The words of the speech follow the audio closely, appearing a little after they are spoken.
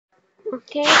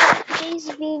Okay,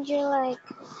 today's video, like,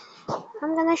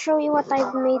 I'm gonna show you what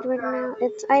I've made right now.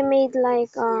 I made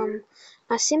like a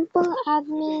simple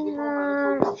admin.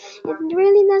 It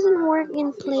really doesn't work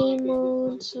in play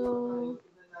mode, so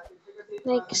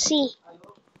like, see,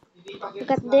 look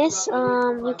at this.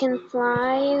 You can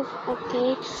fly.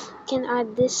 Okay, you can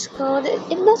add this code.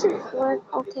 It doesn't work.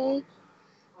 Okay,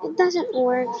 it doesn't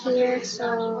work here.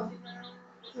 So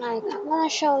like, I'm gonna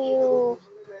show you.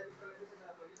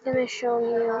 We're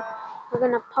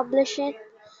gonna publish it.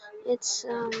 It's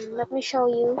let me show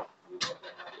you.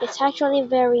 It's actually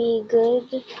very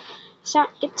good. So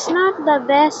it's not the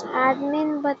best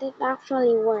admin, but it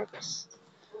actually works.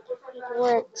 It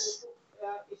works.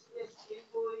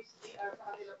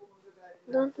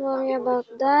 Don't worry about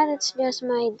that. It's just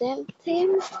my dev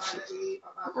team.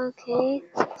 Okay,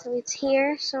 so it's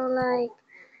here. So like,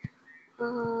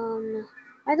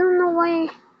 I don't know why.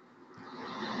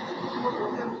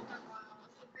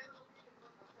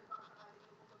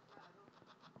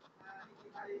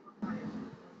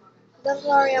 Don't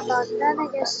worry about that. I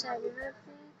just said nothing,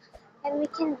 and we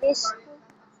can disco.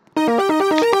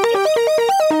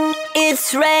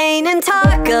 It's raining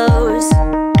tacos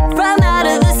from out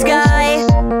of the sky.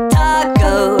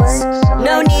 Tacos,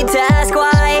 no need to ask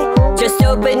why. Just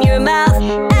open your mouth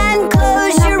and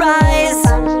close your eyes.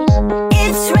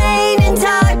 It's raining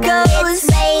tacos. It's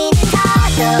raining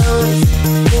tacos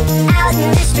out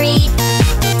in the street.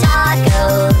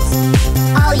 Tacos,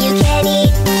 all you can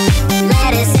eat.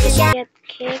 Lettuce and shallot. Get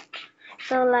kicked.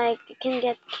 So like, you can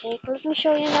get kicked. Let me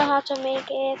show you now how to make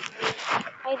it.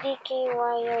 IDK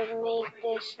wired make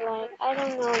this, like, I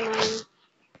don't know, man.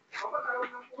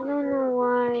 I don't know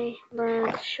why,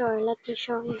 but sure, let me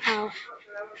show you how.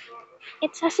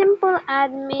 It's a simple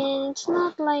admin. It's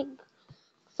not like,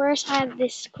 first I had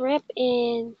this script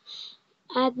in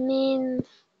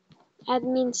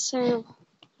AdminServer.lua.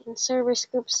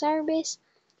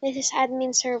 This is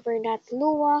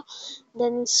AdminServer.lua.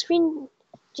 Then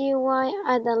ScreenGui,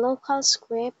 add a local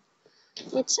script.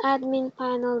 It's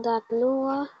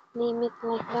AdminPanel.lua. Name it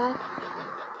like that.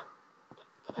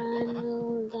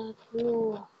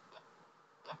 Panel.lua.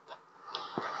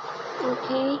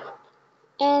 Okay.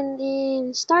 And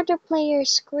in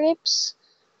StarterPlayerScripts,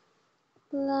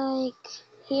 like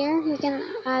here, you can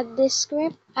add this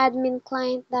script,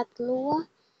 AdminClient.lua.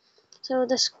 So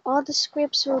all the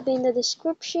scripts will be in the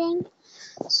description.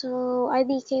 So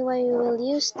IDKY will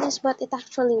use this, but it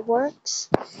actually works.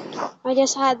 I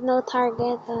just had no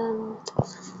target.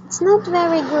 It's not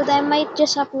very good. I might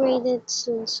just upgrade it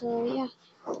soon. So yeah,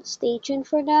 stay tuned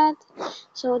for that.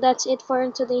 So that's it for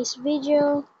today's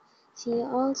video. See you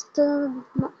all